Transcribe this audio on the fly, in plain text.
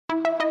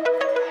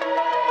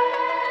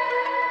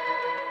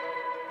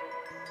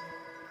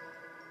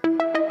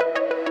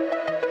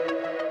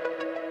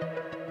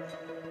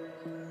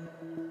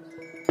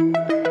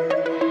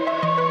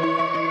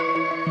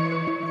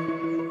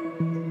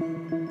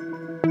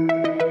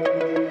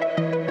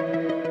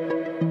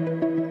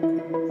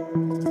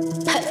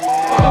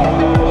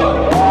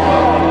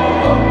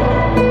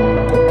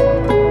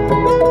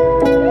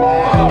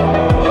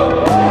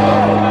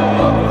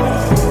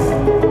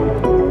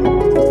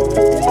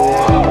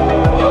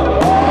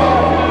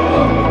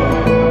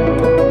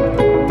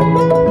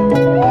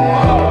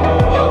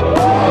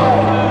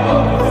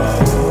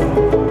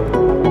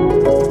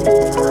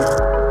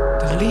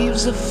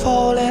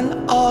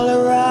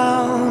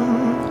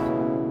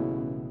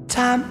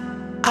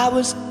I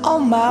was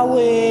on my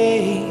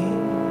way.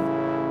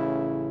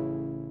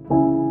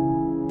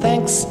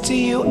 Thanks to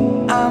you,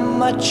 I'm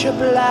much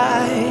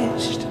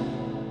obliged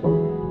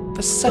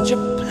for such a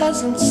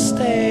pleasant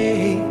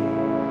stay.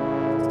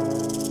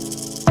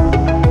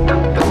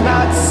 But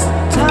now it's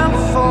time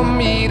for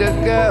me to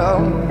go.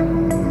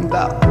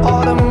 The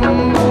autumn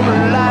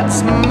moon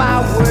lights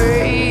my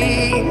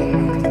way.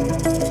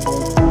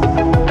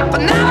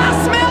 But now I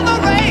smell the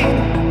rain,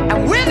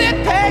 and with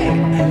it pain,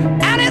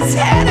 and it's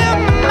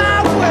heading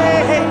my way.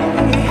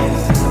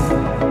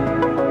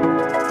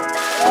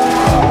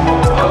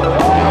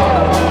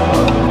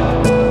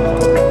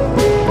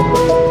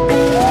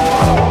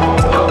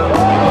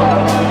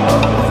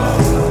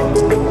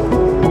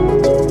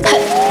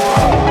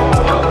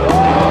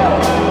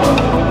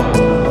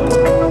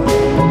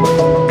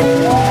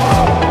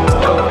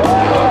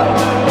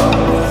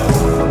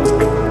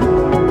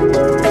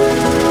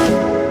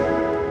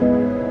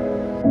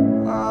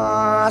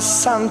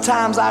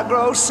 Sometimes I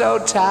grow so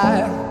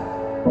tired,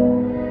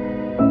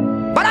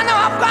 but I know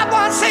I've got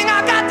one thing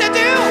I got to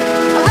do.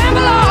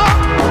 Ramble on.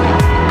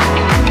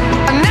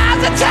 And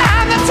now's the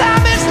time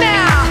is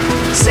now.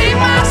 Sing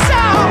my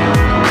song.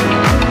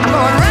 I'm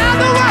going around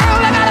the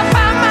world, I gotta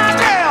find my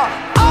girl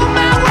on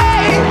my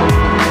way.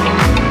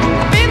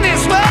 I've been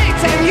this way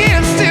 10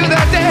 years to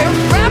the day.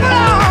 Ramble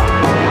on.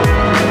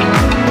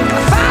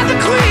 Find the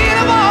queen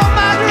of all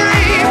my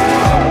dreams.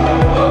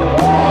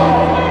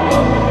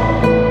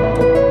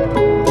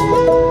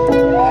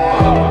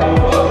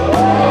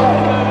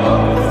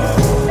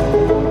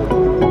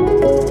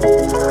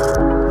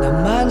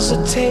 A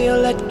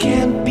tale that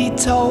can't be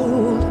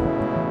told.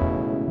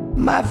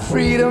 My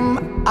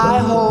freedom I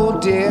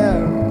hold dear.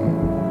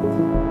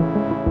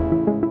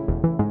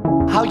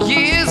 How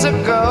years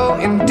ago,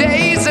 in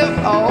days of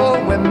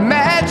old, when